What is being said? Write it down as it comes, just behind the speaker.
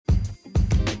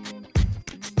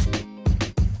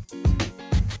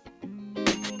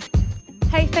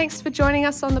thanks for joining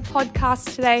us on the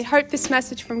podcast today. Hope this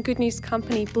message from Good News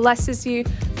Company blesses you.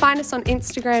 Find us on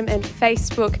Instagram and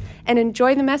Facebook and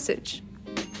enjoy the message.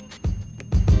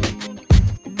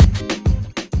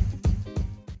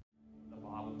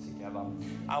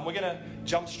 We're going to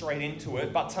jump straight into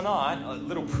it, but tonight, a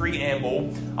little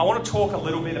preamble, I want to talk a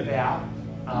little bit about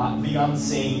the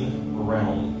unseen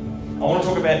realm. I want to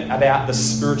talk about the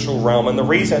spiritual realm, and the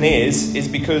reason is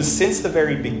because since the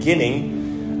very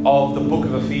beginning of the book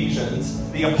of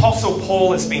Ephesians, the Apostle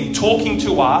Paul has been talking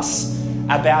to us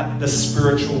about the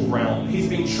spiritual realm. He's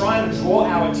been trying to draw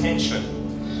our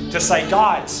attention to say,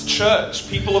 guys, church,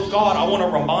 people of God, I want to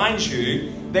remind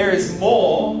you there is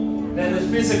more than the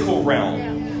physical realm.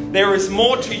 There is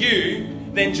more to you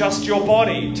than just your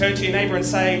body. Turn to your neighbour and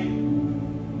say,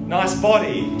 nice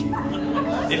body,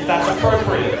 if that's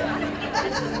appropriate.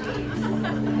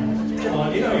 Oh,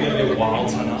 you know you're a bit wild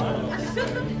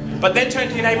tonight. But then turn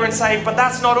to your neighbour and say, but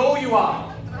that's not all you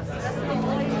are.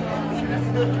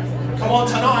 Come on,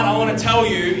 tonight I want to tell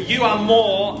you, you are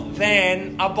more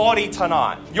than a body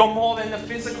tonight. You're more than the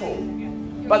physical.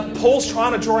 But Paul's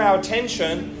trying to draw our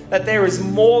attention that there is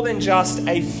more than just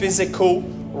a physical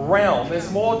realm.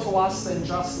 There's more to us than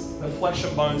just the flesh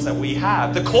and bones that we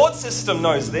have. The court system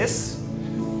knows this.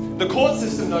 The court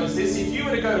system knows this. If you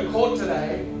were to go to court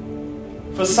today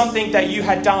for something that you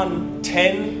had done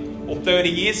 10 or 30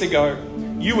 years ago,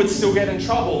 you would still get in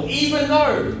trouble, even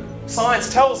though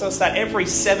science tells us that every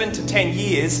 7 to 10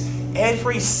 years,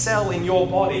 every cell in your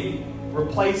body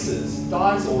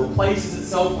dies or replaces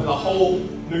itself with a whole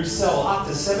new cell. Up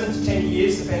to 7 to 10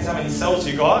 years, depends how many cells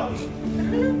you got.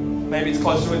 Maybe it's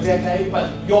close to a decade, but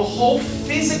your whole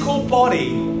physical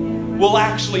body will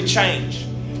actually change.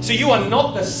 So you are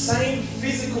not the same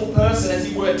physical person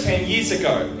as you were 10 years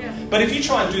ago. Yeah. But if you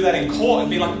try and do that in court and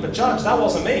be like, but judge, that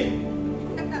wasn't me.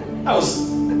 That was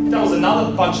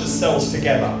another bunch of cells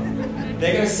together.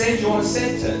 They're going to send you on a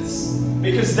sentence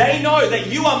because they know that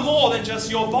you are more than just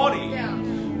your body. Yeah.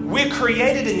 We're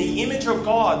created in the image of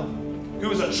God, who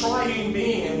is a triune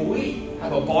being, and we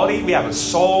have a body, we have a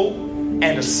soul,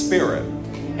 and a spirit.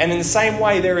 And in the same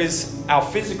way, there is our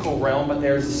physical realm, but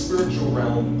there is a spiritual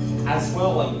realm as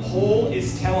well. And Paul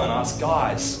is telling us,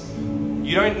 guys,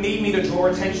 you don't need me to draw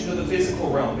attention to the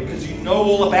physical realm because you know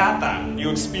all about that.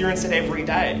 You experience it every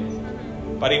day.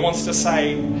 But he wants to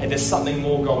say, hey, there's something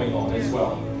more going on as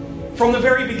well. From the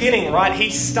very beginning, right, he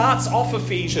starts off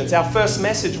Ephesians. Our first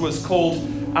message was called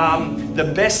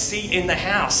the best seat in the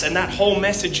house. And that whole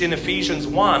message in Ephesians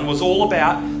 1 was all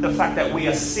about the fact that we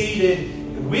are seated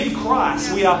with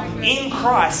Christ. We are in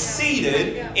Christ,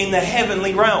 seated in the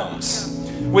heavenly realms.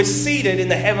 We're seated in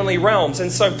the heavenly realms.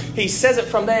 And so he says it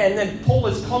from there. And then Paul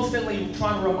is constantly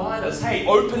trying to remind us, hey,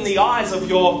 open the eyes of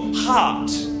your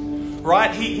heart.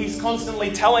 Right? He's constantly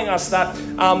telling us that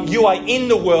you are in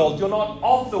the world, you're not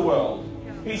of the world.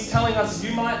 He's telling us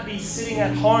you might be sitting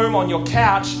at home on your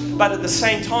couch, but at the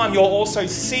same time, you're also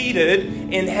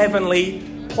seated in heavenly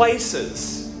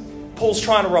places. Paul's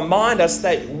trying to remind us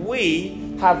that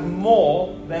we have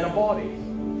more than a body.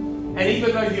 And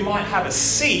even though you might have a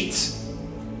seat,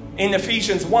 in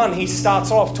Ephesians 1, he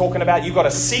starts off talking about you've got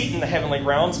a seat in the heavenly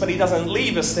realms, but he doesn't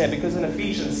leave us there because in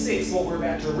Ephesians 6, what we're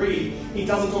about to read, he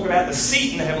doesn't talk about the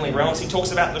seat in the heavenly realms, he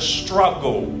talks about the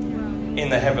struggle in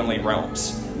the heavenly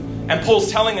realms. And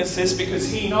Paul's telling us this because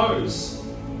he knows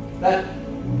that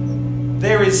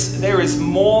there is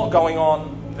more going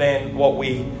on than what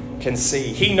we can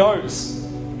see. He knows.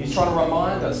 He's trying to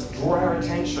remind us, draw our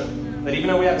attention, that even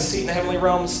though we have a seat in the heavenly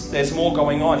realms, there's more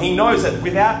going on. He knows that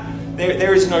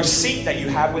there is no seat that you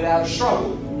have without a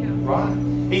struggle, right?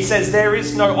 He says there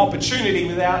is no opportunity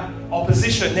without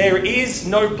opposition. There is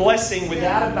no blessing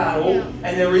without a battle,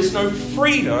 and there is no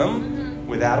freedom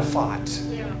without a fight.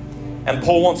 And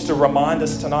Paul wants to remind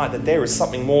us tonight that there is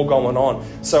something more going on.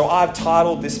 So I've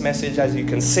titled this message, as you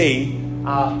can see,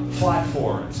 Fight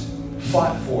For It.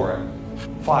 Fight For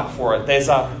It. Fight For It.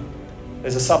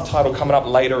 There's a subtitle coming up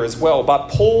later as well. But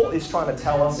Paul is trying to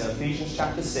tell us in Ephesians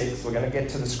chapter 6, we're going to get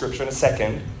to the scripture in a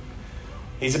second.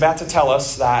 He's about to tell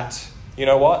us that, you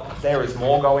know what, there is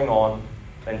more going on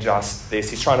than just this.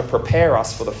 He's trying to prepare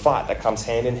us for the fight that comes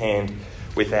hand in hand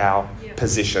with our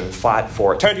position. Fight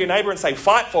for it. Turn to your neighbour and say,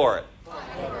 fight for it.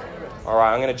 All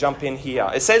right, I'm going to jump in here.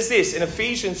 It says this in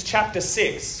Ephesians chapter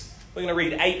 6. We're going to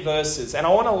read 8 verses. And I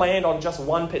want to land on just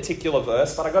one particular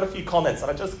verse, but I got a few comments that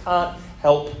I just can't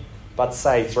help but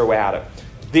say throughout it.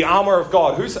 The armour of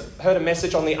God. Who's heard a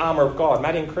message on the armour of God?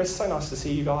 Maddie and Chris, so nice to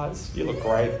see you guys. You look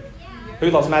great. Who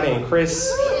loves Maddie and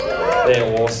Chris?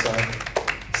 They're awesome.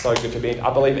 So good to be in.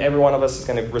 I believe every one of us is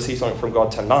going to receive something from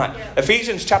God tonight.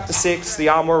 Ephesians chapter 6, the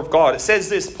armour of God. It says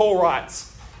this, Paul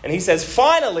writes, And he says,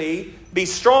 finally, be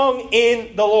strong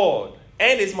in the Lord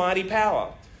and his mighty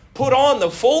power. Put on the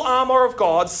full armor of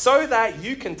God so that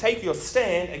you can take your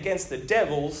stand against the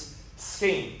devil's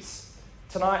schemes.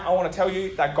 Tonight, I want to tell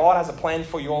you that God has a plan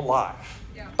for your life.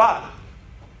 Yeah. But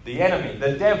the enemy,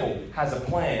 the devil, has a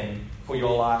plan for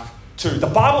your life too. The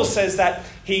Bible says that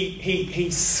he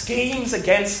schemes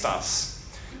against us.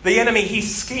 The enemy, he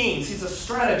schemes. He's a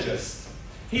strategist.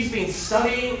 He's been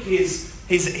studying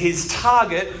his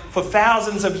target for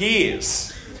thousands of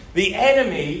years. The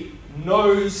enemy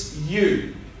knows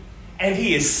you. And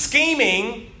he is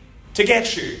scheming to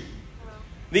get you.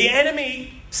 The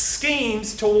enemy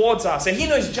schemes towards us. And he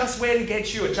knows just where to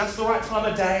get you at just the right time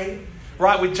of day.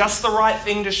 Right? With just the right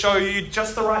thing to show you.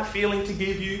 Just the right feeling to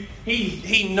give you.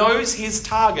 He knows his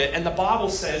target. And the Bible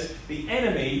says the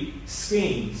enemy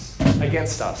schemes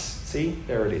against us. See?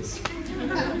 There it is.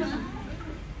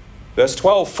 Verse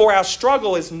 12. For our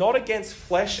struggle is not against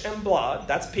flesh and blood.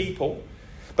 That's people.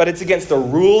 But it's against the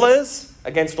rulers,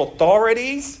 against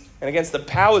authorities, and against the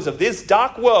powers of this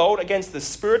dark world, against the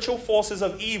spiritual forces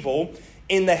of evil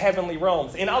in the heavenly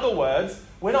realms. In other words,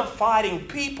 we're not fighting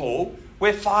people,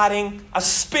 we're fighting a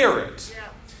spirit. Yeah.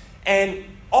 And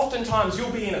oftentimes you'll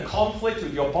be in a conflict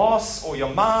with your boss or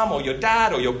your mom or your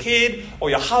dad or your kid or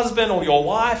your husband or your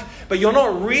wife, but you're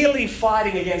not really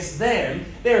fighting against them.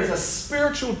 There is a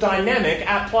spiritual dynamic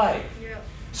at play. Yeah.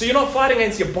 So you're not fighting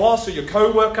against your boss or your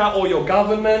co-worker or your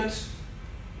government.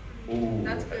 Ooh.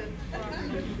 That's good.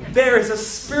 There is a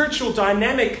spiritual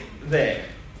dynamic there.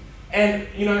 And,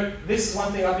 you know, this is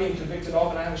one thing I've been convicted of,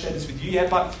 and I haven't shared this with you yet,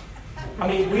 but, I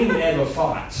mean, we never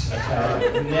fight,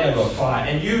 okay? Never fight.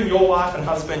 And you and your wife and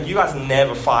husband, you guys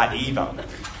never fight either.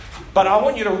 But I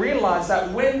want you to realize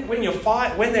that when you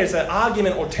fight, when there's an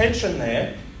argument or tension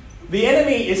there, the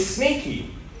enemy is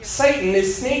sneaky. Satan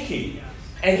is sneaky.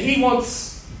 And he wants...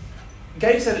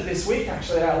 Gabe said it this week,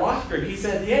 actually, at our life group. He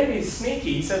said, the enemy is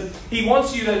sneaky. He said, he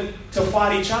wants you to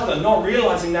fight each other, not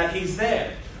realizing that he's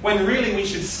there. When really we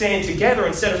should stand together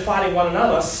instead of fighting one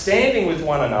another, standing with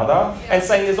one another and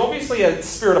saying there's obviously a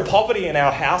spirit of poverty in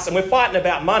our house and we're fighting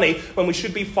about money when we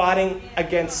should be fighting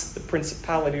against the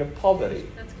principality of poverty.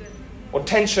 That's good. Or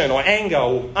tension or anger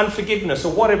or unforgiveness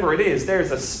or whatever it is. There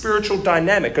is a spiritual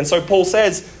dynamic. And so Paul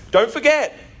says, don't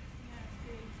forget.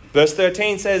 Verse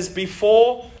 13 says,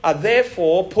 therefore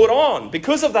put on.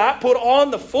 Because of that, put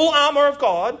on the full armor of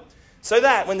God, so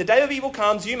that when the day of evil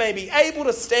comes, you may be able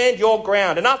to stand your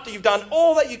ground. And after you've done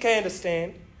all that you can to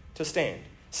stand.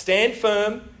 Stand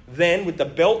firm then with the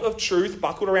belt of truth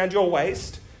buckled around your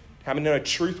waist. How many know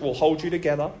truth will hold you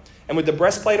together? And with the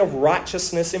breastplate of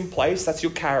righteousness in place, that's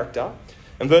your character.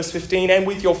 And verse 15, and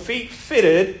with your feet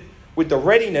fitted with the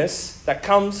readiness that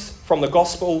comes from the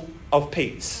gospel of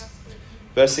peace.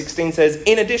 Verse 16 says,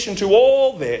 in addition to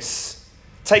all this,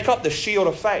 take up the shield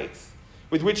of faith,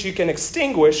 with which you can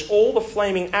extinguish all the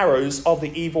flaming arrows of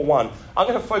the evil one. I'm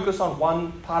going to focus on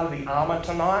one part of the armor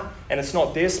tonight, and it's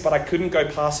not this, but I couldn't go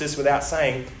past this without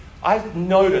saying, I've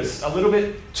noticed a little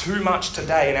bit too much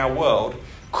today in our world,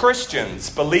 Christians,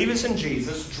 believers in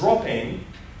Jesus, dropping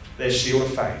their shield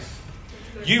of faith.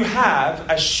 You have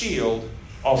a shield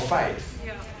of faith.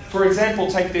 For example,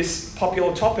 take this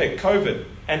popular topic, COVID,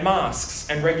 and masks,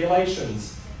 and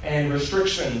regulations, and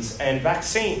restrictions, and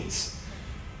vaccines.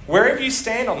 Wherever you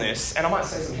stand on this, and I might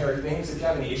say some hairy things, if you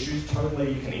have any issues,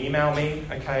 totally you can email me,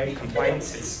 okay,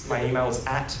 complaints. My email is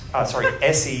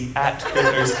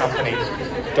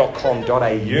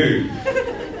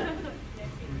essie@goodnewscompany.com.au.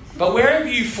 But wherever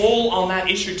you fall on that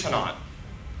issue tonight,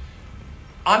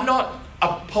 I'm not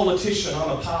a politician,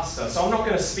 I'm a pastor, so I'm not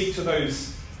going to speak to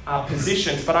those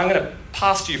positions, but I'm going to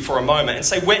pass you for a moment and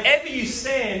say wherever you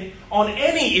stand on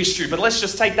any issue, but let's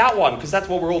just take that one because that's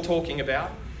what we're all talking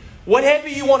about. Whatever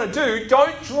you want to do,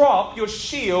 don't drop your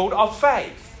shield of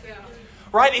faith. Yeah.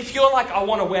 Right? If you're like, I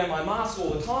want to wear my mask all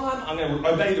the time, I'm going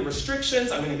to obey the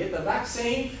restrictions, I'm going to get the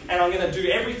vaccine, and I'm going to do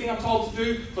everything I'm told to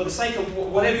do for the sake of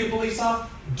whatever your beliefs are,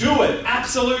 do it.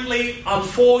 Absolutely. I'm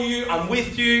for you. I'm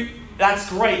with you. That's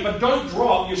great. But don't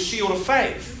drop your shield of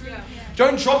faith.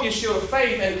 Don't drop your shield of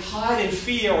faith and hide in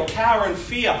fear or cower in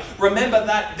fear. Remember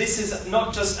that this is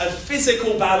not just a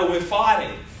physical battle we're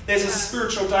fighting. There's a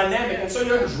spiritual dynamic. And so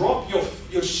don't drop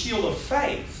your shield of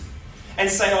faith and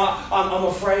say, oh, I'm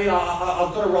afraid,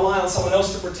 I've got to rely on someone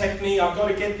else to protect me, I've got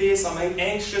to get this, I'm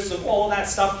anxious and all of that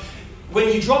stuff.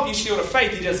 When you drop your shield of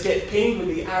faith, you just get pinged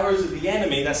with the arrows of the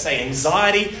enemy that say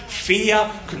anxiety,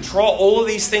 fear, control, all of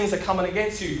these things are coming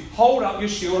against you. Hold up your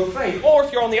shield of faith. Or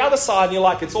if you're on the other side and you're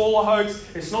like, it's all a hoax,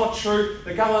 it's not true,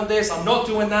 they're coming on this, I'm not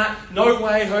doing that, no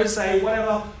way, Jose,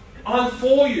 whatever. I'm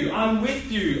for you. I'm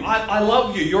with you. I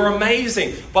love you. You're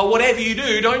amazing. But whatever you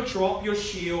do, don't drop your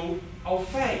shield of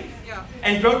faith. Yeah.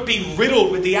 And don't be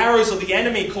riddled with the arrows of the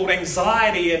enemy called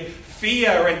anxiety and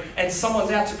fear and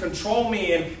someone's out to control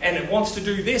me and it wants to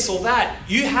do this or that.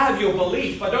 You have your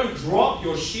belief, but don't drop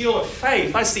your shield of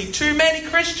faith. I see too many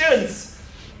Christians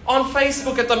on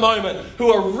Facebook at the moment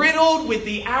who are riddled with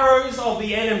the arrows of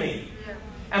the enemy. Yeah.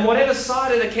 And whatever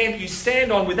side of the camp you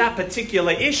stand on with that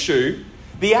particular issue,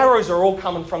 the arrows are all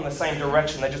coming from the same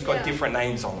direction. They just got different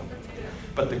names on them.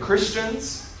 But the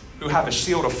Christians who have a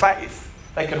shield of faith,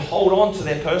 they can hold on to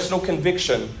their personal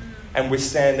conviction and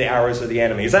withstand the arrows of the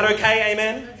enemy. Is that okay?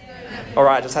 Amen? All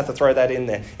right, I just had to throw that in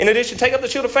there. In addition, take up the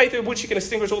shield of faith with which you can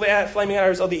extinguish all the flaming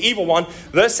arrows of the evil one.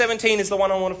 Verse 17 is the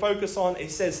one I want to focus on.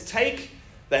 It says, take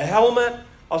the helmet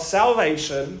of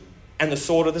salvation and the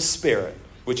sword of the Spirit,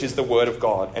 which is the word of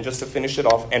God. And just to finish it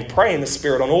off, and pray in the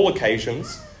Spirit on all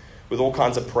occasions with all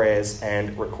kinds of prayers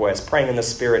and requests. Praying in the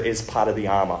Spirit is part of the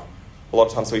armor. A lot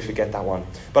of times we forget that one.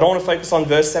 But I want to focus on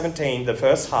verse 17, the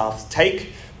first half.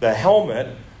 Take the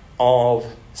helmet of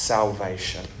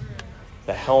salvation.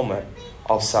 The helmet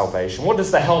of salvation. What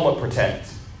does the helmet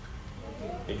protect?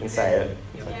 You can say it.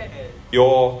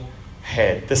 Your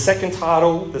head. The second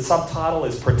title, the subtitle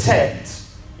is Protect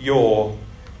Your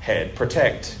Head.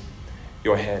 Protect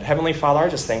your head. Heavenly Father, I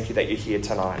just thank you that you're here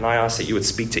tonight. And I ask that you would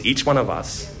speak to each one of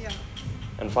us.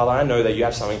 And Father, I know that you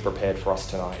have something prepared for us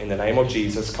tonight. In the name of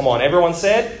Jesus. Come on, everyone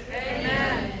said?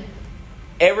 Amen.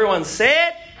 Everyone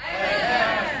said?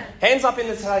 Amen. Hands up in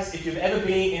this place if you've ever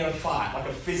been in a fight, like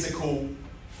a physical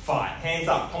fight. Hands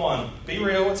up. Come on. Be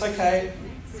real. It's okay.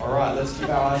 All right, let's keep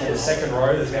our eyes on the second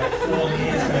row. There's about 4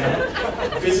 hands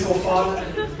going. Physical fight.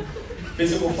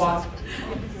 Physical fight.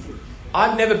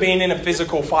 I've never been in a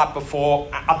physical fight before.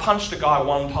 I punched a guy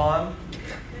one time.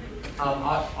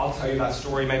 I'll tell you that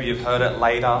story. Maybe you've heard it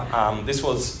later. This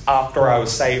was after I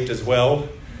was saved as well.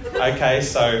 Okay,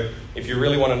 so if you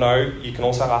really want to know, you can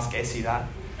also ask Essie that.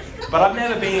 But I've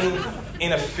never been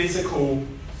in a physical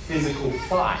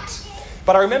fight.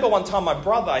 But I remember one time my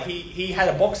brother, he had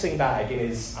a boxing bag in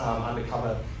his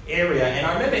undercover area. And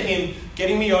I remember him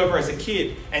getting me over as a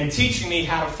kid and teaching me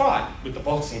how to fight with the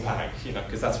boxing bag. You know,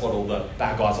 because that's what all the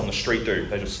bad guys on the street do.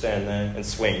 They just stand there and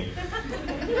swing.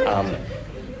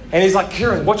 And he's like,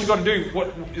 Kieran, what you got to do,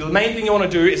 the main thing you want to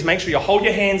do is make sure you hold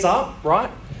your hands up, right?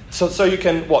 So you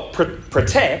can,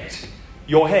 protect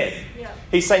your head. Yeah.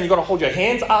 He's saying you've got to hold your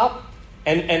hands up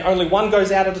and only one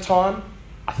goes out at a time.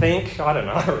 I think, I don't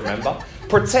know, I remember.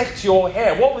 Protect your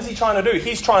head. What was he trying to do?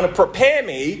 He's trying to prepare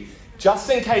me just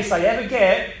in case I ever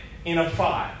get in a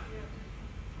fight.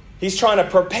 He's trying to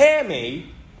prepare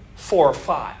me for a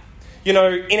fight. You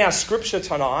know, in our scripture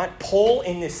tonight, Paul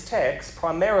in this text,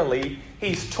 primarily,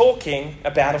 he's talking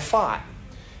about a fight.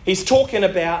 He's talking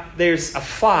about there's a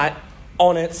fight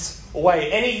on its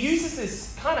way. And he uses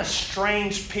this kind of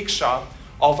strange picture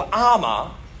of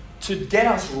armor to get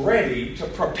us ready, to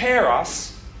prepare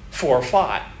us for a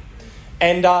fight.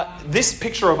 And this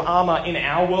picture of armor in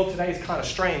our world today is kind of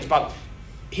strange, but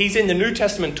he's in the New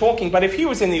Testament talking. But if he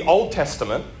was in the Old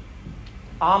Testament,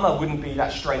 armor wouldn't be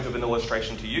that strange of an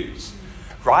illustration to use,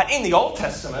 right? In the Old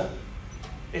Testament,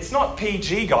 it's not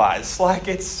PG, guys. Like,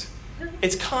 it's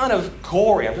kind of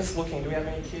gory. I'm just looking. Do we have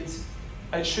any kids?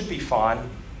 It should be fine.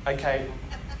 Okay.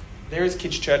 There is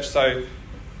kids' church, so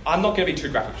I'm not going to be too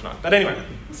graphic tonight. But anyway,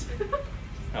 it's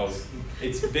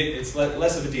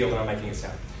less of a deal than I'm making it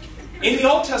sound. In the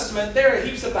Old Testament, there are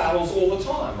heaps of battles all the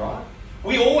time, right?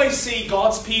 We always see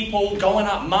God's people going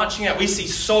up, marching out. We see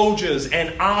soldiers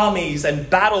and armies and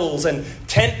battles and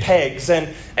tent pegs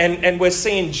and we're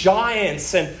seeing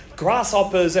giants and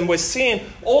grasshoppers and we're seeing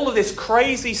all of this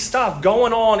crazy stuff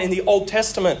going on in the Old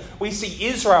Testament. We see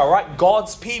Israel, right?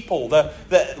 God's people.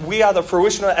 We are the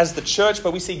fruition as the church,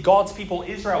 but we see God's people,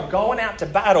 Israel, going out to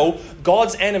battle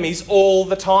God's enemies all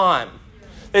the time.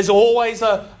 There's always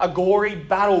a gory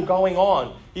battle going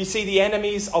on. You see the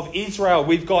enemies of Israel.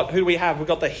 Who do we have? We've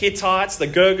got the Hittites, the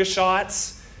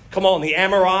Girgashites. Come on, the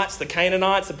Amorites, the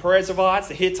Canaanites, the Perizzites,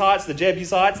 the Hittites, the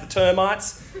Jebusites, the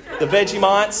Termites, the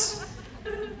Vegemites.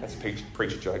 That's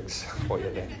preacher jokes for you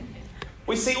there.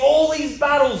 We see all these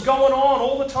battles going on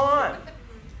all the time.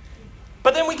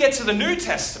 But then we get to the New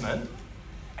Testament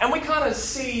and we kind of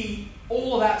see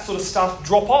all of that sort of stuff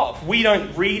drop off. We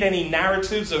don't read any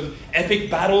narratives of epic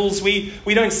battles. We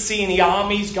don't see any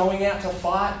armies going out to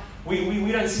fight. We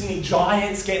don't see any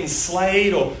giants getting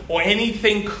slayed or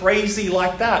anything crazy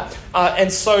like that.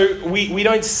 And so we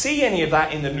don't see any of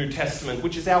that in the New Testament,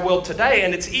 which is our world today.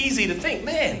 And it's easy to think,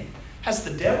 man, has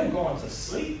the devil gone to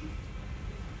sleep?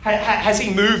 Has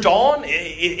he moved on?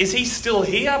 Is he still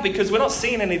here? Because we're not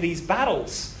seeing any of these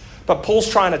battles. But Paul's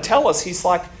trying to tell us, he's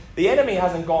like, the enemy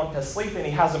hasn't gone to sleep and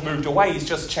he hasn't moved away. He's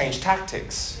just changed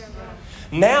tactics.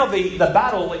 Now the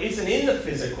battle isn't in the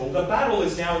physical. The battle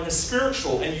is now in the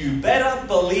spiritual. And you better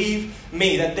believe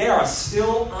me that there are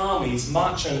still armies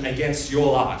marching against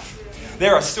your life.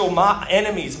 There are still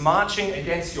enemies marching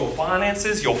against your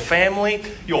finances, your family,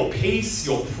 your peace,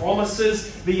 your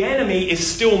promises. The enemy is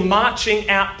still marching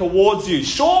out towards you.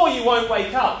 Sure, you won't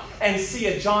wake up and see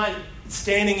a giant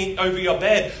standing over your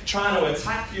bed trying to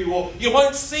attack you, or you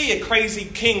won't see a crazy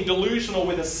king delusional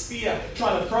with a spear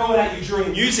trying to throw it at you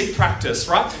during music practice,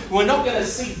 right? We're not going to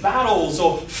see battles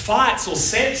or fights or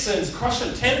Samsons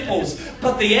crushing temples,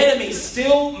 but the enemy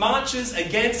still marches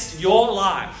against your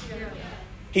life.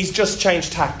 He's just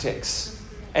changed tactics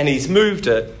and he's moved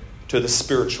it to the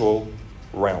spiritual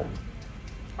realm.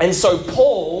 And so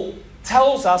Paul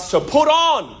tells us to put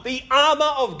on the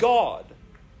armor of God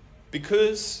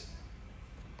because,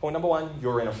 point number one,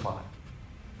 you're in a fight.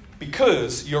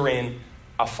 Because you're in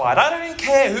a fight. I don't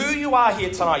care who you are here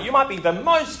tonight. You might be the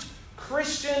most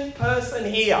Christian person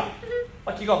here.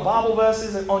 Like you got Bible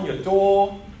verses on your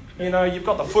door. You know, you've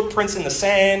got the footprints in the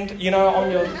sand,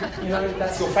 on your,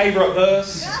 that's your favourite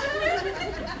verse.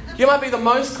 You might be the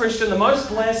most Christian, the most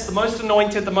blessed, the most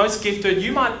anointed, the most gifted.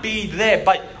 You might be there,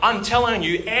 but I'm telling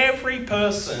you, every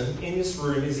person in this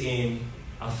room is in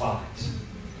a fight.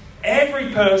 Every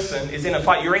person is in a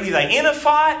fight. You're either in a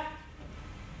fight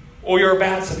or you're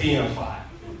about to be in a fight.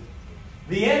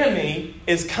 The enemy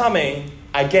is coming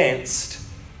against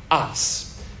us.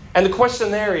 And the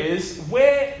question there is,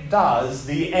 where does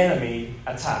the enemy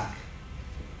attack?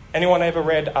 Anyone ever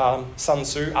read Sun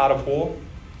Tzu, Art of War?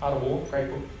 Art of War, great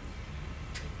book.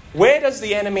 Where does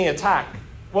the enemy attack?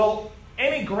 Well,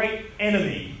 any great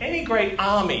enemy, any great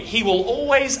army, he will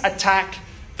always attack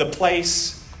the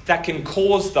place that can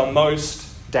cause the most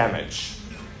damage.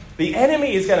 The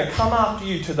enemy is going to come after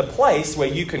you to the place where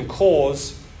he can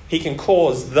cause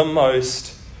the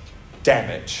most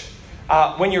damage.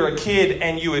 When you're a kid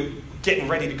and you were getting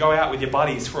ready to go out with your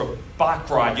buddies for a bike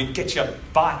ride, you'd get your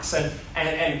bikes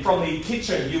and from the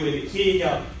kitchen you would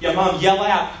hear your mum yell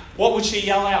out. What would she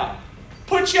yell out?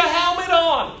 Put your helmet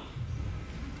on!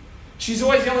 She's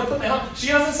always yelling, put the helmet. She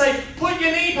doesn't say, put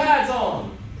your knee pads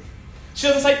on. She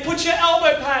doesn't say, put your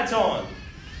elbow pads on.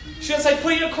 She doesn't say,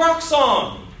 put your Crocs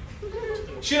on.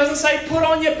 She doesn't say, put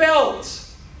on your belt.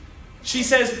 She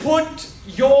says, put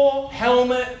your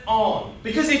helmet on.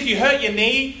 Because if you hurt your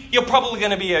knee, you're probably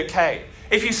going to be okay.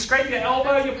 If you scrape your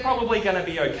elbow, you're probably going to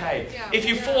be okay. If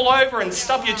you fall over and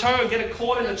stub your toe and get it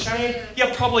caught in the chain,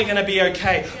 you're probably going to be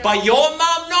okay. But your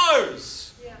mum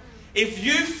knows if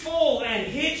you fall and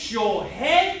hit your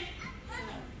head,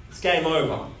 it's game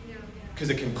over. Because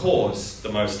it can cause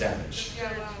the most damage.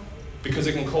 Because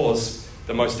it can cause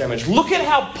the most damage. Look at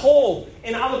how Paul,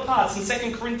 in other parts,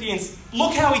 in 2 Corinthians,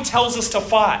 look how he tells us to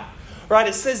fight. Right,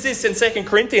 it says this in 2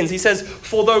 Corinthians. He says,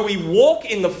 for though we walk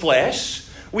in the flesh,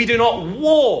 we do not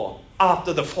war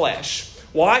after the flesh.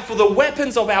 Why? For the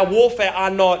weapons of our warfare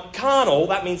are not carnal,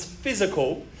 that means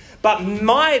physical, but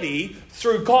mighty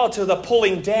through God to the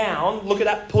pulling down, look at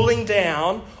that, pulling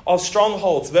down of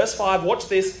strongholds. Verse 5, watch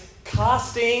this,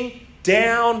 casting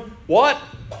down what?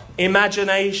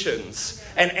 Imaginations.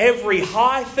 And every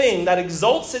high thing that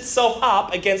exalts itself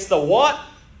up against the what?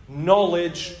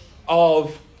 Knowledge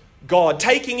of God.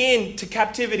 Taking into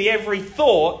captivity every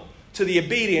thought to the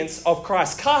obedience of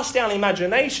Christ. Cast down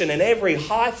imagination and every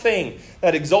high thing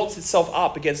that exalts itself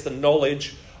up against the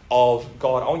knowledge of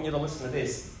God. I want you to listen to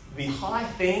this. The high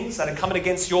things that are coming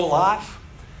against your life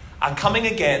are coming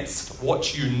against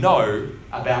what you know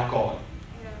about God.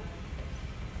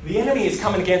 The enemy is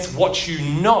coming against what you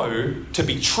know to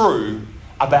be true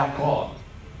about God.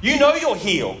 You know you're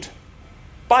healed.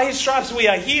 By his stripes we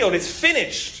are healed. It's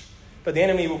finished. But the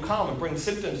enemy will come and bring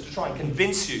symptoms to try and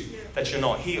convince you that you're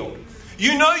not healed.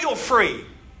 You know you're free.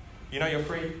 You know you're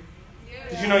free?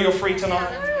 Did you know you're free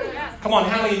tonight? Come on,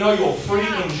 how many know you're free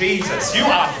in Jesus? You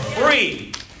are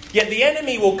free. Yet the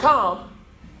enemy will come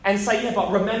and say, yeah,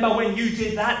 but remember when you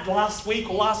did that last week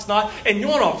or last night and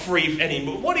you're not free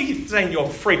anymore. What are you saying you're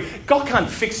free? God can't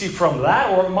fix you from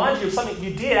that or remind you of something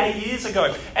you did 8 years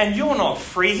ago and you're not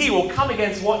free. He will come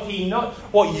against what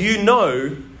you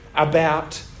know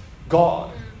about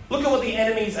God. Look at what the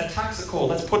enemy's attacks are called.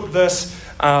 Let's put verse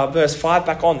 5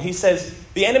 back on. He says,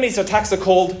 the enemy's attacks are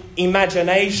called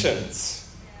imaginations.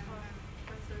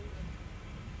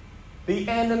 The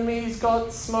enemy's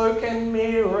got smoke and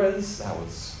mirrors. That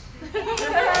was...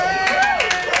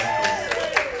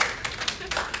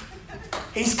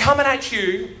 He's coming at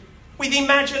you with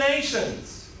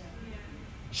imaginations.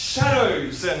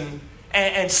 shadows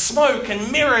and smoke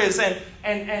and mirrors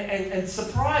and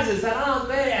surprises that aren't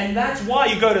there. And that's why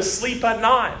you go to sleep at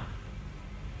night.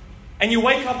 And you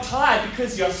wake up tired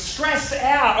because you're stressed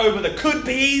out over the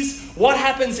could-be's, what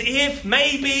happens if,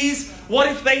 maybes, what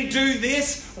if they do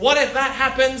this, what if that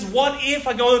happens, what if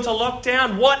I go into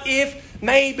lockdown, what if,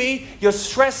 maybe. You're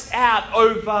stressed out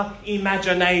over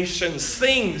imaginations,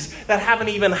 things that haven't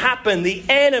even happened. The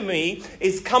enemy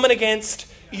is coming against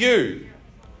you.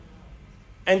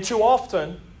 And too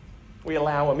often, we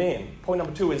allow him in. Point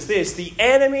number 2 is this: the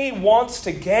enemy wants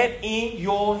to get in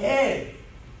your head.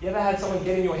 You ever had someone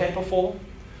get in your head before?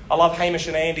 I love Hamish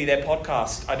and Andy, their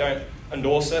podcast. I don't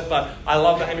endorse it, but I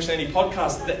love the Hamish and Andy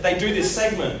podcast. They do this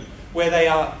segment where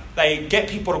they get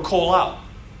people to call up.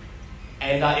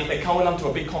 And if they're coming up to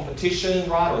a big competition,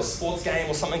 right, or a sports game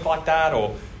or something like that,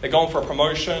 or they're going for a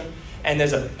promotion, and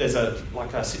there's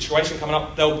a situation coming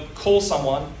up, they'll call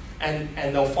someone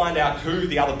and they'll find out who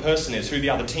the other person is, who the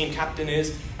other team captain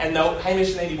is, and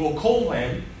Hamish and Andy will call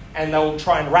them and they'll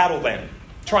try and rattle them,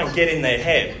 try and get in their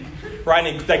head, right?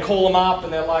 And they call them up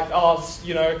and they're like,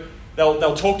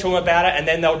 they'll talk to them about it, and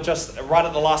then they'll just, right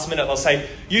at the last minute, they'll say,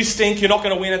 "You stink, you're not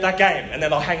going to win at that game," and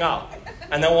then they'll hang up.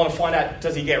 And they'll want to find out,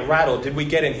 does he get rattled? Did we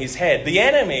get in his head? The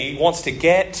enemy wants to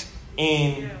get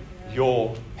in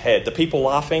your head. The people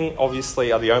laughing,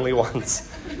 obviously, are the only ones.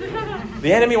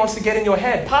 The enemy wants to get in your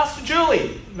head. Pastor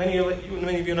Julie, many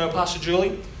of you know Pastor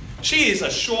Julie. She is a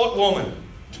short woman.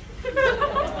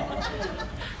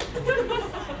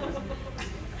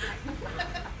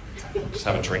 Just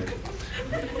have a drink.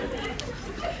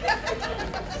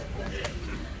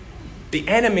 The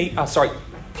enemy,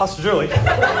 Pastor Julie. Don't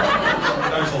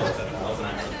call it that was an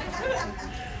accident.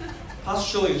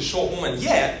 Pastor Julie is a short woman,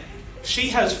 yet she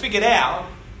has figured out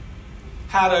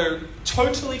how to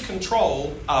totally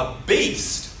control a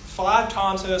beast 5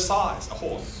 times her size. A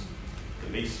horse.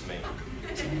 The beast to me.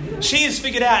 She has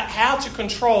figured out how to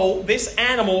control this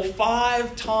animal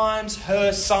 5 times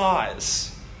her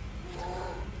size.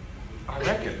 I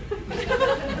reckon.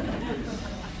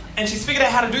 And she's figured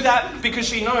out how to do that because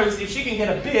she knows if she can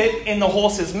get a bit in the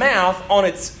horse's mouth on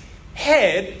its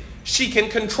head, she can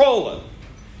control it.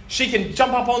 She can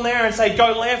jump up on there and say,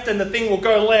 "Go left," and the thing will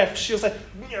go left. She'll say,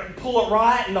 "Pull it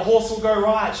right," and the horse will go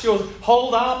right. She'll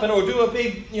hold up and it'll do a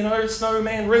big,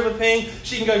 snowman river thing.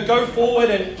 She can go forward,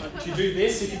 and you do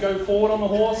this if you go forward on the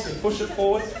horse and push it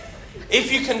forward. If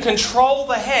you can control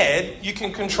the head, you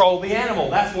can control the animal.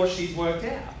 That's what she's worked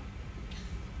out.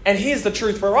 And here's the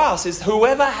truth for us, is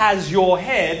whoever has your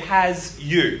head has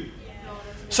you.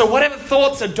 So whatever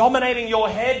thoughts are dominating your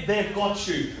head, they've got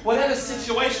you. Whatever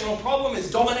situation or problem is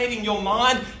dominating your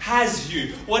mind has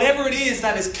you. Whatever it is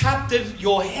that is captive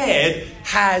your head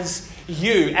has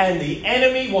you. And the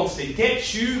enemy wants to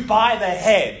get you by the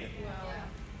head.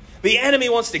 The enemy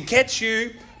wants to get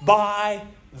you by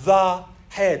the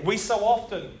head. We so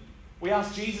often, we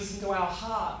ask Jesus into our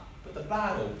heart, but the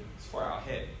battle is for our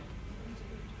head.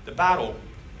 The battle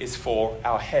is for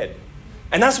our head.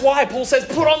 And that's why Paul says,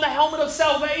 put on the helmet of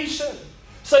salvation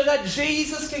so that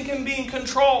Jesus can be in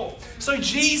control. So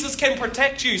Jesus can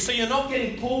protect you. So you're not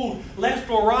getting pulled left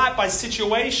or right by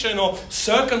situation or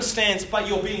circumstance, but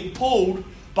you're being pulled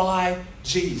by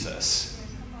Jesus.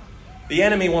 The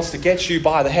enemy wants to get you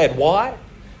by the head. Why?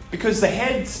 Because the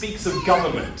head speaks of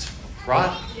government,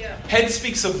 right? Yeah. Head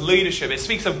speaks of leadership. It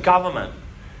speaks of government.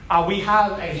 We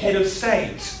have a head of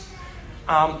state.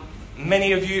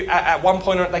 Many of you, at one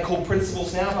point, they call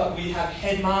principals now, but we have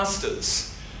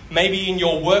headmasters. Maybe in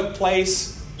your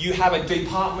workplace, you have a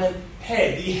department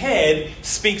head. The head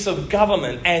speaks of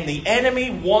government, and the enemy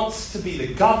wants to be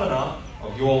the governor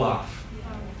of your life.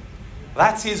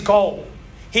 That's his goal.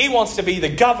 He wants to be the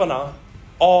governor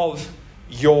of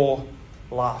your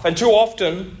life. And too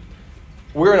often,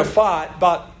 we're in a fight,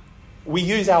 but we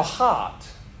use our heart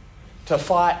to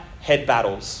fight head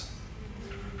battles.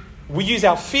 We use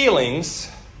our feelings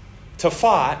to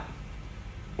fight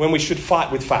when we should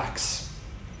fight with facts.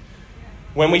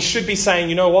 When we should be saying,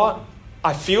 you know what?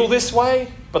 I feel this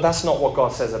way, but that's not what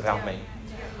God says about me.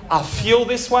 I feel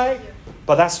this way,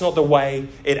 but that's not the way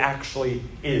it actually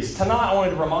is. Tonight, I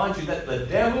wanted to remind you that the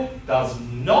devil does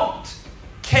not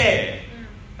care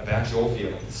about your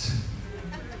feelings.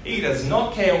 He does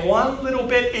not care one little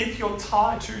bit if you're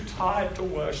too tired to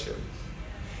worship.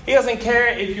 He doesn't care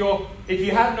if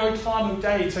you have no time of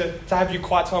day to have your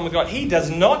quiet time with God. He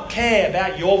does not care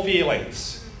about your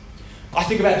feelings. I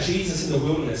think about Jesus in the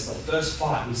wilderness, the first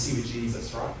fight we see with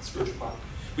Jesus, right? The spiritual fight.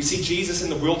 We see Jesus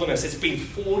in the wilderness. It's been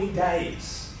 40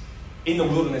 days in the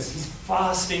wilderness. He's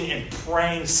fasting and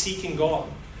praying, seeking God.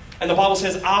 And the Bible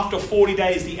says after 40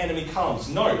 days the enemy comes.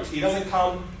 Note, he doesn't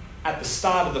come at the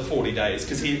start of the 40 days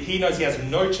because he knows he has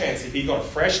no chance if he got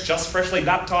just freshly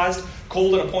baptized,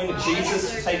 called and appointed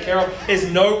Jesus to take care of. There's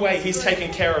no way he's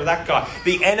taking care of that guy.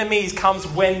 The enemy comes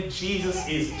when Jesus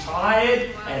is tired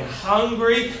and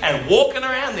hungry and walking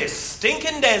around this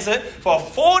stinking desert for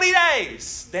 40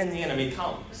 days. Then the enemy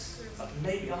comes. It's like,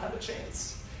 maybe I'll have a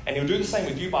chance. And he'll do the same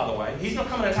with you, by the way. He's not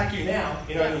coming to attack you now,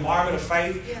 in an environment of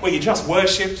faith where you just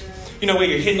worshipped, where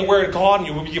you're hitting the word of God and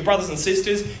you're with your brothers and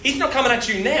sisters. He's not coming at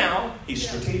you now. He's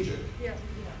strategic.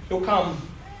 He'll come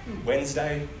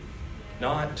Wednesday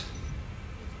night,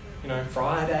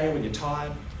 Friday when you're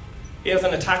tired. He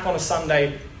doesn't attack on a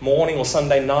Sunday morning or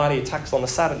Sunday night. He attacks on the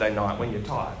Saturday night when you're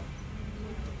tired.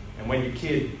 And when your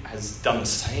kid has done the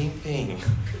same thing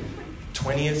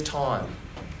 20th time,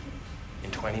 in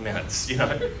 20 minutes,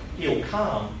 he'll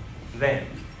come then.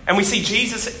 And we see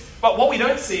Jesus, but what we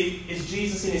don't see is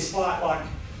Jesus in his fight like,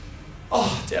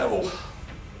 oh, devil,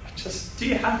 do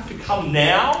you have to come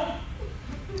now?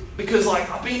 Because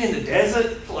I've been in the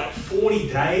desert for 40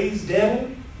 days, devil,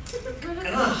 and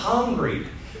I'm hungry.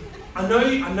 I know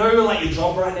your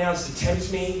job right now is to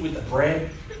tempt me with the bread,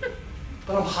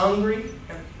 but I'm hungry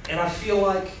and I feel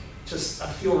I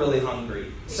feel really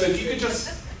hungry. So if you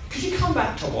could you come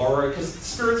back tomorrow? Because the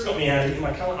Spirit's got me out of here.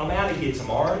 I'm out of here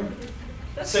tomorrow.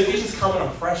 So if you just come and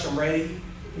I'm fresh and ready,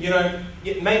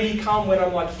 maybe you come when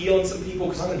I'm healing some people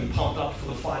because I'm going to be pumped up for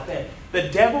the fight there. The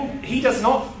devil,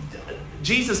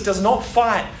 Jesus does not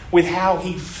fight with how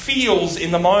he feels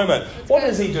in the moment. What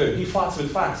does he do? He fights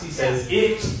with facts. He says,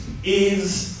 it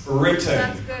is written.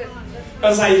 That's good.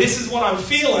 I say, this is what I'm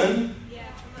feeling.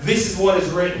 This is what is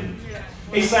written.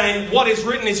 He's saying, what is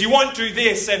written is you won't do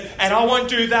this and I won't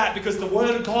do that because the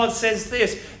Word of God says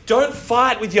this. Don't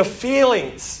fight with your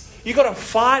feelings. You've got to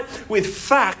fight with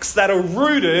facts that are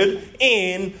rooted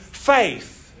in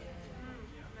faith.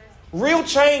 Real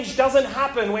change doesn't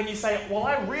happen when you say, well,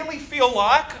 I really feel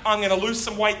like I'm going to lose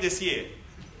some weight this year.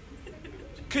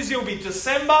 Because you'll be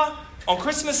December on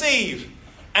Christmas Eve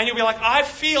and you'll be like, I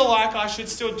feel like I should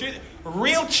still do this.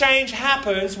 Real change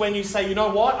happens when you say, you know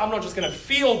what, I'm not just going to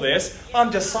feel this.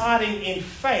 I'm deciding in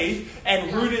faith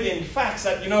and rooted in facts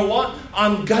that, you know what,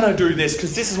 I'm going to do this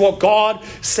because this is what God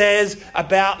says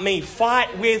about me.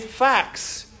 Fight with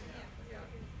facts.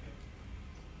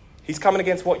 He's coming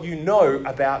against what you know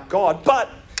about God.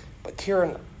 But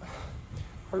Kieran,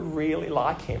 I really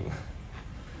like him.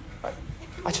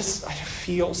 I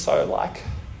feel so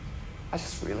I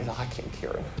just really like him,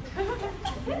 Kieran.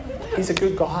 He's a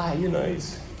good guy,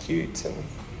 he's cute and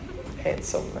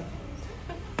handsome.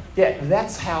 Yeah,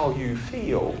 that's how you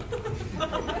feel.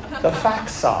 The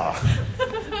facts are,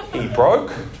 he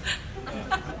broke.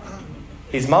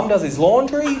 His mum does his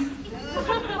laundry.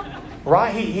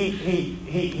 Right?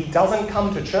 He doesn't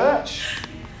come to church.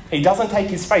 He doesn't take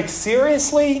his faith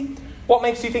seriously. What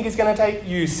makes you think he's going to take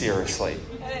you seriously?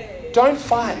 Don't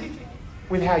fight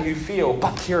with how you feel.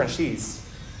 But Kieran, she's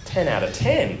 10 out of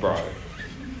 10, bro.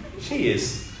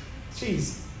 She's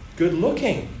good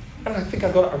looking. And I think I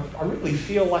really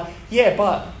feel like, yeah,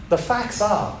 but the facts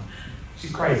are,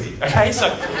 she's crazy. Okay, so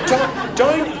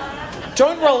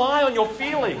don't rely on your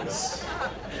feelings.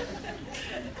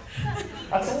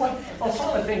 That's all I was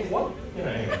trying to think,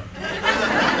 anyway.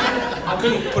 I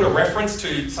couldn't put a reference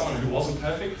to someone who wasn't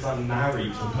perfect because I'm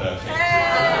married to perfect.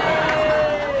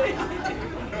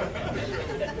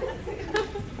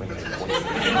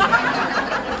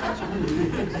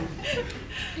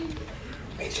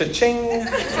 Cha-ching.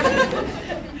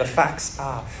 The facts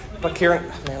are. But Kieran,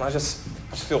 man, I just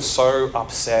feel so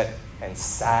upset and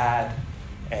sad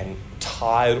and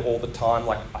tired all the time.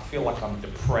 I feel like I'm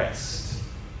depressed.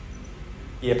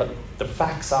 Yeah, but the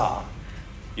facts are,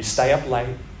 you stay up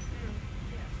late,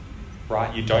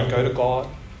 right? You don't go to God.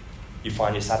 You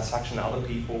find your satisfaction in other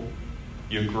people.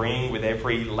 You're agreeing with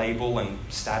every label and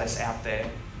status out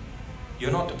there.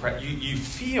 You're not depressed. You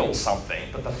feel something,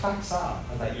 but the facts are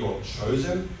that you're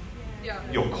chosen.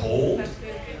 You're called.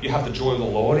 You have the joy of the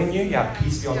Lord in you. You have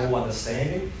peace beyond all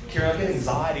understanding. Kieran, I get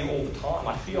anxiety all the time.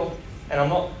 I feel, and I'm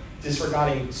not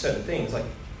disregarding certain things.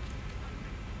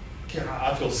 Kieran,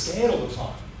 I feel scared all the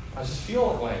time. I just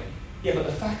feel that way. Yeah, but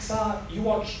the facts are, you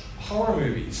watch horror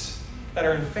movies that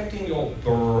are infecting your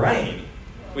brain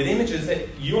with images that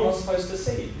you're not supposed to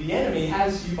see. The enemy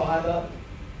has you by the...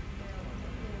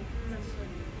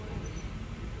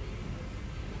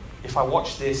 If I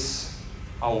watch this,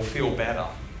 I will feel better.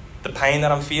 The pain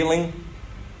that I'm feeling,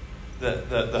 the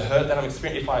hurt that I'm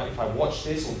experiencing, if I watch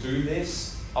this or do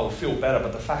this, I will feel better.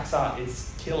 But the facts are,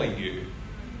 it's killing you.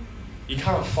 You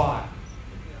can't fight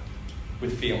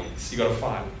with feelings. You've got to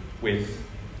fight with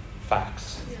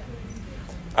facts.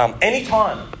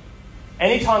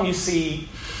 Anytime you see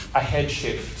a head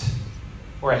shift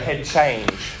or a head change,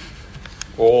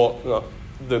 or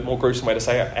the more gruesome way to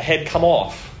say it, a head come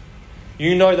off,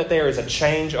 you know that there is a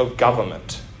change of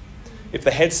government. If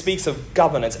the head speaks of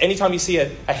governance, anytime you see a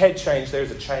head change, there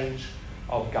is a change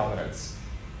of governance.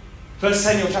 1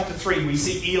 Samuel chapter 3, we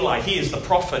see Eli. He is the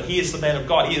prophet. He is the man of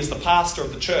God. He is the pastor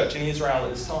of the church in Israel at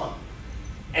this time.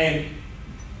 And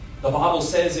the Bible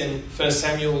says in 1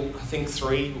 Samuel, I think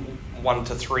 3,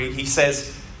 1-3, he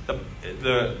says,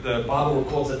 the Bible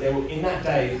records that in that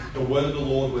day, the word of the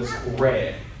Lord was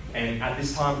rare. And at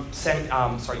this time,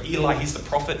 Eli, he's the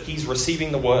prophet, he's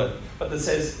receiving the word. But it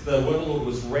says the word of the Lord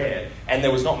was rare, and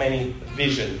there was not many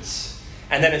visions.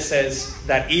 And then it says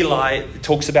that Eli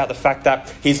talks about the fact that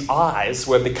his eyes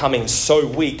were becoming so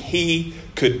weak, he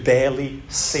could barely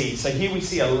see. So here we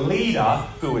see a leader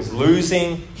who is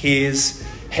losing his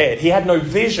head. He had no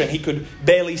vision. He could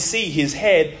barely see. His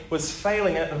head was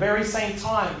failing. And at the very same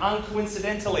time,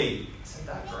 uncoincidentally, isn't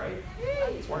that great?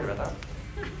 I was worried about that.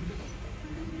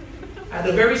 At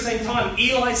the very same time,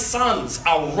 Eli's sons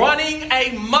are running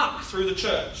amok through the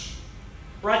church.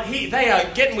 Right? They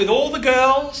are getting with all the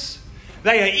girls.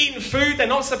 They are eating food they're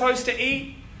not supposed to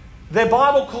eat. Their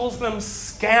Bible calls them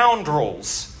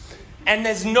scoundrels. And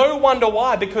there's no wonder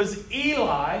why, because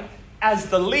Eli, as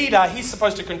the leader, he's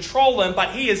supposed to control them, but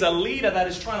he is a leader that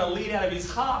is trying to lead out of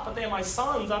his heart. But they're my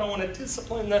sons, I don't want to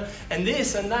discipline them, and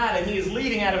this and that. And he is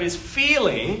leading out of his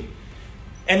feeling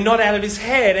and not out of his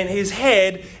head. And his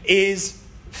head is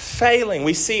failing.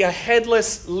 We see a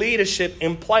headless leadership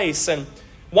in place. And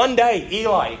one day,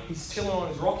 Eli, he's chilling on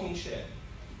his rocking chair.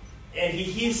 And he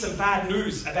hears some bad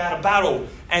news about a battle.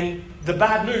 And the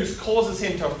bad news causes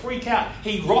him to freak out.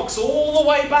 He rocks all the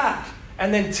way back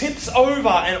and then tips over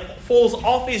and falls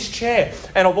off his chair.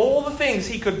 And of all the things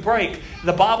he could break,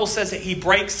 the Bible says that he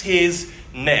breaks his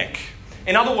neck.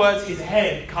 In other words, his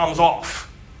head comes off.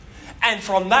 And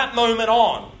from that moment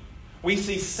on, we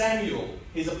see Samuel,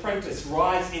 his apprentice,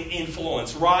 rise in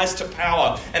influence, rise to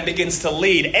power, and begins to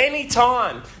lead.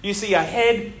 Anytime you see a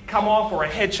head come off or a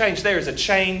head change, there is a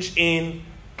change in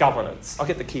governance. I'll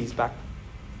get the keys back.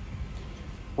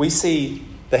 We see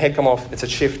the head come off. It's a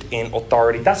shift in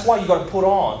authority. That's why you've got to put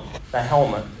on the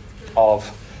helmet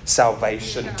of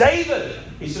salvation. David,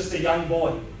 he's just a young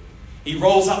boy. He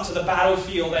rolls up to the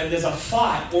battlefield and there's a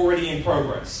fight already in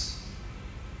progress.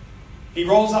 He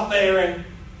rolls up there and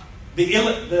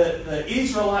the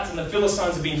Israelites and the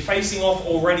Philistines have been facing off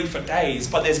already for days,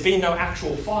 but there's been no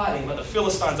actual fighting, but the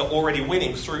Philistines are already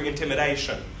winning through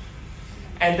intimidation.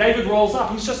 And David rolls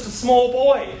up. He's just a small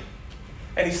boy.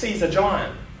 And he sees a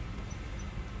giant.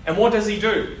 And what does he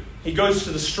do? He goes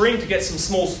to the stream to get some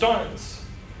small stones.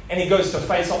 And he goes to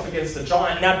face off against the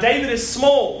giant. Now, David is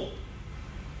small.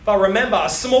 But remember, a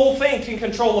small thing can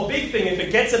control a big thing if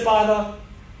it gets it by the...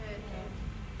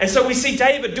 And so we see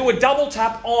David do a double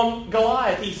tap on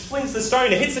Goliath. He slings the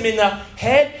stone, it hits him in the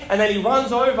head, and then he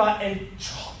runs over and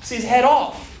chops his head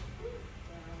off.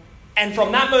 And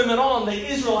from that moment on,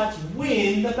 the Israelites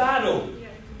win the battle.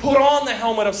 Put on the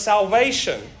helmet of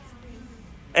salvation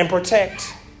and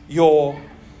protect your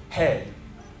head.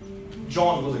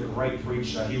 John was a great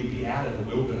preacher. He would be out in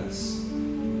the wilderness.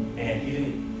 And he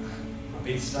didn't... I've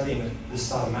been studying at the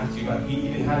start of Matthew, but he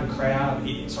didn't have a crowd.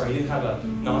 He didn't have a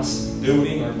nice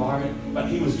building or environment, but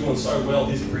he was doing so well.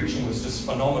 His preaching was just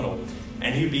phenomenal.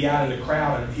 And he'd be out in the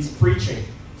crowd and he's preaching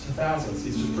to thousands.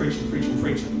 He's just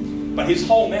preaching. But his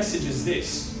whole message is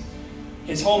this.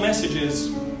 His whole message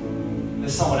is,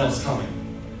 there's someone else coming.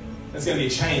 There's going to be a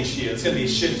change here. There's going to be a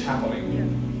shift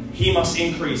happening. He must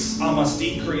increase. I must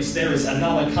decrease. There is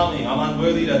another coming. I'm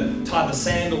unworthy to tie the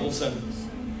sandals, and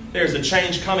there's a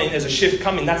change coming. There's a shift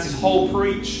coming. That's his whole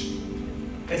preach.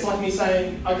 It's like me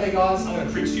saying, okay guys, I'm going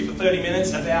to preach to you for 30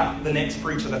 minutes about the next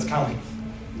preacher that's coming.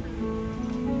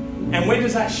 And when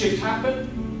does that shift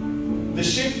happen? The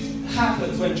shift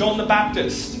happens when John the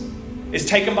Baptist is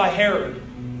taken by Herod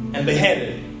and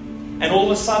beheaded. And all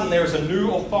of a sudden there is a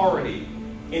new authority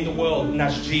in the world, and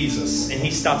that's Jesus. And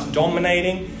he starts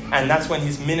dominating, and that's when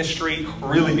his ministry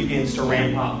really begins to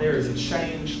ramp up. There is a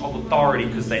change of authority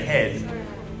because the head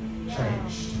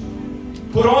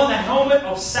changed. Put on the helmet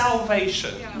of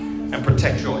salvation and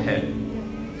protect your head.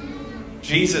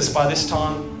 Jesus, by this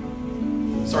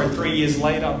time, 3 years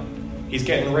later, he's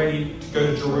getting ready to go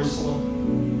to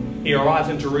Jerusalem. He arrives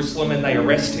in Jerusalem and they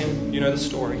arrest him. You know the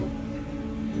story.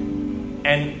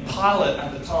 And Pilate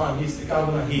at the time, he's the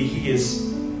governor, he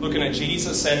is looking at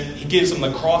Jesus and he gives him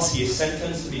the cross. He is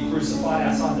sentenced to be crucified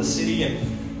outside the city,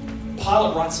 and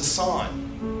Pilate writes a sign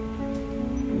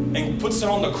and puts it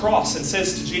on the cross and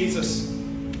says to Jesus,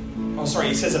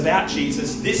 he says about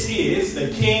Jesus, this is the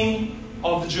King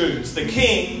of the Jews. The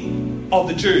King of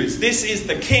the Jews. This is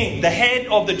the King, the head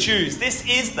of the Jews. This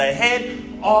is the head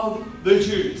of the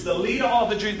Jews. The leader of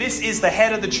the Jews. This is the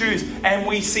head of the Jews. And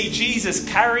we see Jesus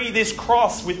carry this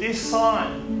cross with this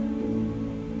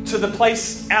sign to the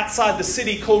place outside the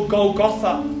city called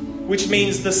Golgotha, which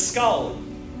means the skull.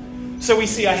 So we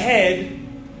see a head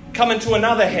coming to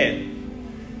another head.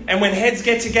 And when heads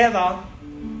get together,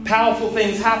 powerful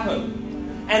things happen.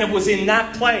 And it was in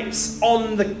that place,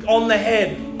 on the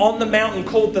head, on the mountain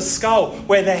called the skull,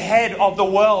 where the head of the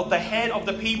world, the head of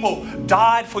the people,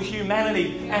 died for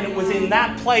humanity. And it was in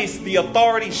that place the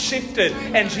authority shifted.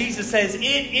 And Jesus says, it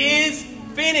is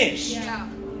finished. Yeah.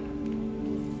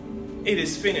 It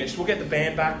is finished. We'll get the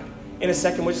band back in a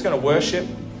second. We're just going to worship.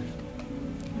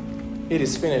 It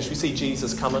is finished. We see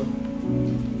Jesus coming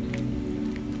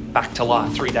back to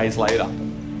life 3 days later.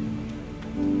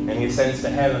 And he ascends to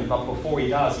heaven, but before he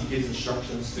does, he gives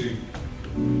instructions to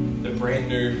the brand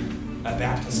new,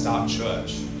 about to start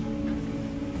church.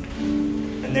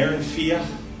 And they're in fear,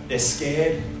 they're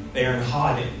scared, they're in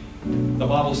hiding. The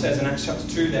Bible says in Acts chapter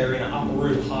 2, they're in an upper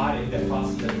room hiding, they're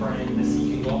fasting, they're praying, they're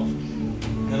seeking God.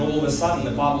 And then all of a sudden,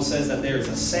 the Bible says that there is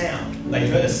a sound. They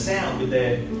heard a sound with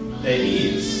their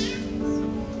ears.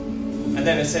 And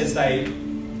then it says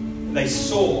they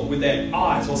saw with their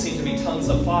eyes what seemed to be tongues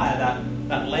of fire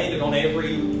that landed on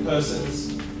every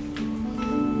person's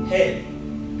head.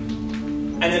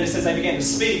 And then it says they began to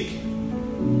speak.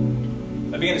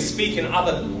 They began to speak in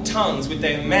other tongues with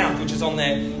their mouth, which is on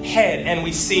their head. And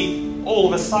we see all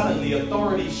of a sudden the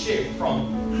authority shift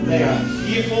from they are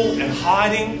fearful and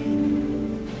hiding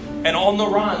and on the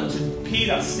run to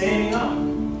Peter standing up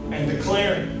and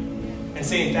declaring and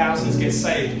seeing thousands get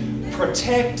saved.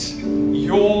 Protect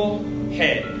your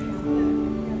head.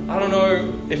 I don't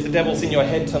know if the devil's in your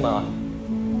head tonight.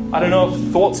 I don't know if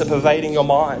thoughts are pervading your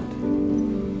mind.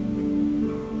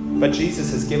 But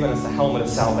Jesus has given us a helmet of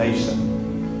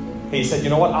salvation. He said, you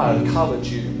know what? I have covered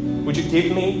you. Would you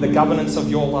give me the governance of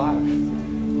your life?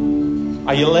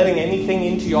 Are you letting anything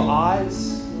into your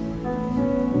eyes?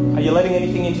 Are you letting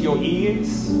anything into your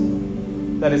ears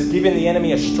that has given the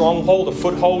enemy a stronghold, a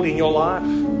foothold in your life?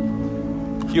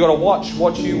 You got to watch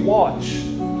what you watch,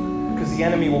 because the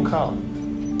enemy will come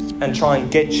and try and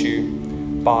get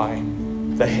you by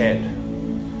the head.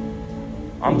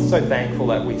 I'm so thankful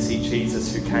that we see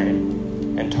Jesus who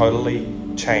came and totally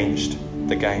changed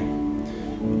the game.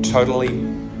 Totally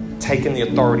taken the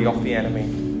authority off the enemy,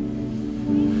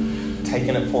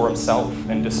 taken it for himself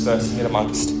and dispersing it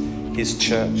amongst his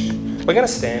church. We're going to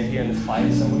stand here in this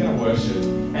place and we're going to worship.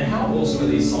 And how awesome are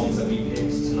these songs that we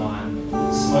picked tonight?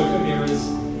 Smoke and mirrors,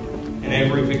 and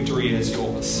every victory is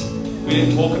yours. We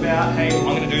didn't talk about, hey, I'm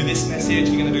going to do this message,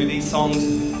 you're going to do these songs.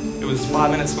 It was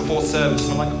 5 minutes before service,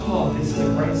 and I'm like, oh, this is a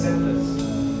great service.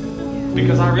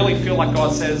 Because I really feel like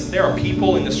God says there are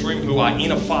people in this room who are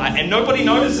in a fight, and nobody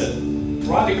knows it,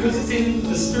 right? Because it's in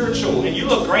the spiritual. And you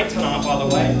look great tonight, by the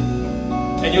way.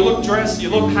 And you look dressed, you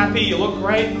look happy, you look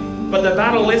great. But the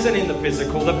battle isn't in the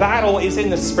physical. The battle is in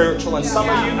the spiritual. And some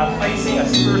of you are facing a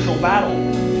spiritual battle.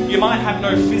 You might have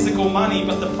no physical money,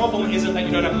 but the problem isn't that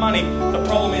you don't have money. The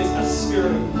problem is a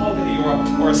spirit of poverty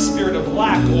or a spirit of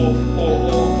lack,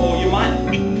 or you might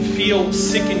feel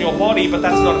sick in your body, but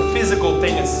that's not a physical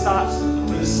thing. It starts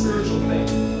with a spiritual thing.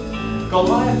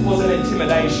 Goliath was an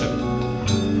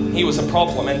intimidation. He was a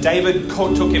problem, and David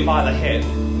took him by the head.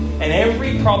 And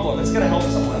every problem, it's going to help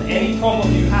someone, any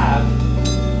problem you have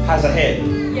has a head.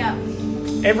 Yeah.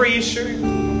 Every issue,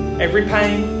 every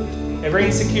pain, every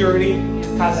insecurity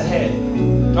has a head.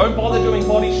 Don't bother doing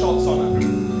body shots on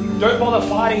it. Don't bother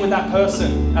fighting with that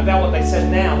person about what they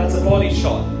said now. That's a body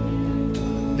shot.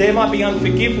 There might be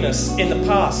unforgiveness in the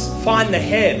past. Find the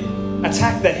head.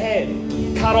 Attack the head.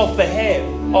 Cut off the head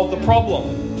of the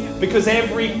problem. Because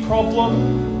every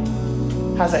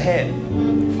problem has a head.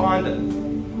 Find it.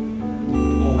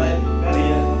 Or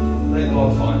let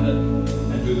God find it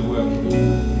and do the work.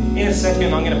 In a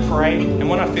second, I'm going to pray. And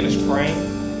when I finish praying,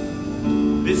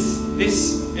 this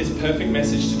is a perfect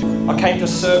message to do. I came to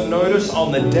serve notice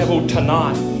on the devil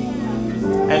tonight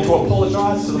and to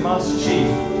apologize to the Master Chief.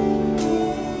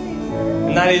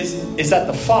 And that is that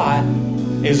the fight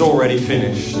is already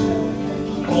finished.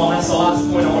 Come on, that's the last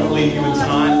point I want to leave you with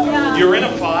tonight. You're in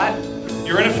a fight.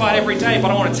 You're in a fight every day,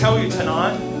 but I want to tell you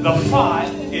tonight, the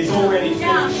fight is already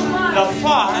finished. The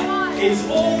fight is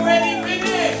already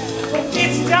finished.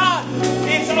 It's done.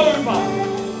 It's over.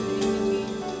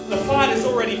 The fight is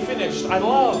already finished. We're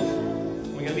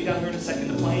going to be done here in a second.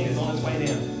 The plane is on its way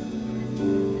down.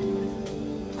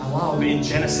 I love in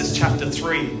Genesis chapter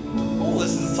 3. Oh,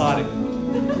 this is exciting.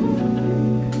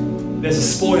 There's a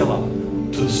spoiler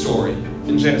to the story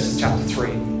in Genesis chapter 3.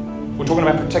 We're talking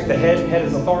about protect the head. Head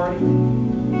is authority.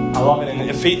 I love it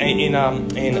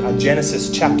in Genesis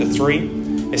chapter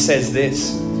 3. It says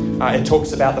this. It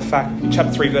talks about the fact,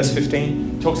 chapter 3 verse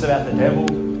 15, it talks about the devil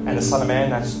and the Son of Man,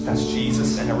 that's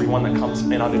Jesus, and everyone that comes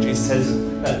in under Jesus. Says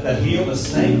that the heel, the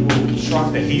snake, will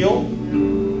strike the heel.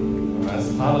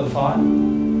 That's part of the fight.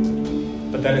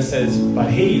 But then it says, but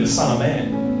he, the Son of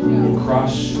Man, will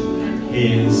crush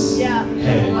his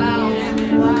head.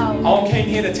 Wow. I came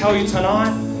here to tell you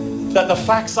tonight that the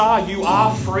facts are you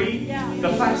are free.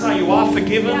 The facts are you are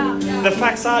forgiven. The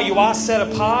facts are you are set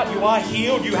apart. You are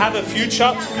healed. You have a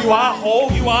future. You are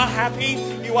whole. You are happy.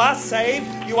 You are saved.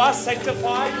 You are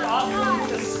sanctified. You are filled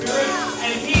with the Spirit.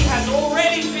 And He has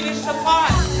already finished the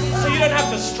fight. So you don't have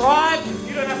to strive.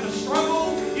 You don't have to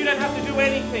struggle. You don't have to do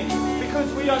anything.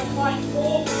 Because we don't fight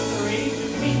for victory.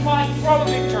 We fight from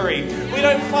victory. We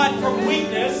don't fight from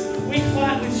weakness. We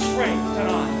fight with strength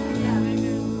tonight.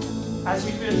 As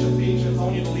we finish Ephesians, I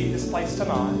want you to leave this place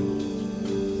tonight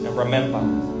and remember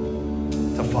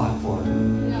to fight for it.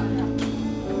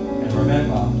 And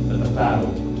remember that the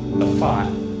battle, the fight,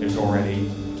 is already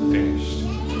finished.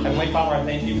 Heavenly Father, I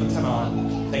thank you for tonight.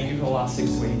 Thank you for the last 6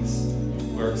 weeks.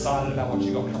 We're excited about what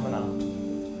you got coming up.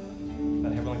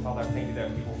 And Heavenly Father, I thank you there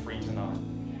are people free tonight.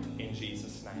 In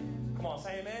Jesus' name. Come on,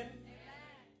 say amen.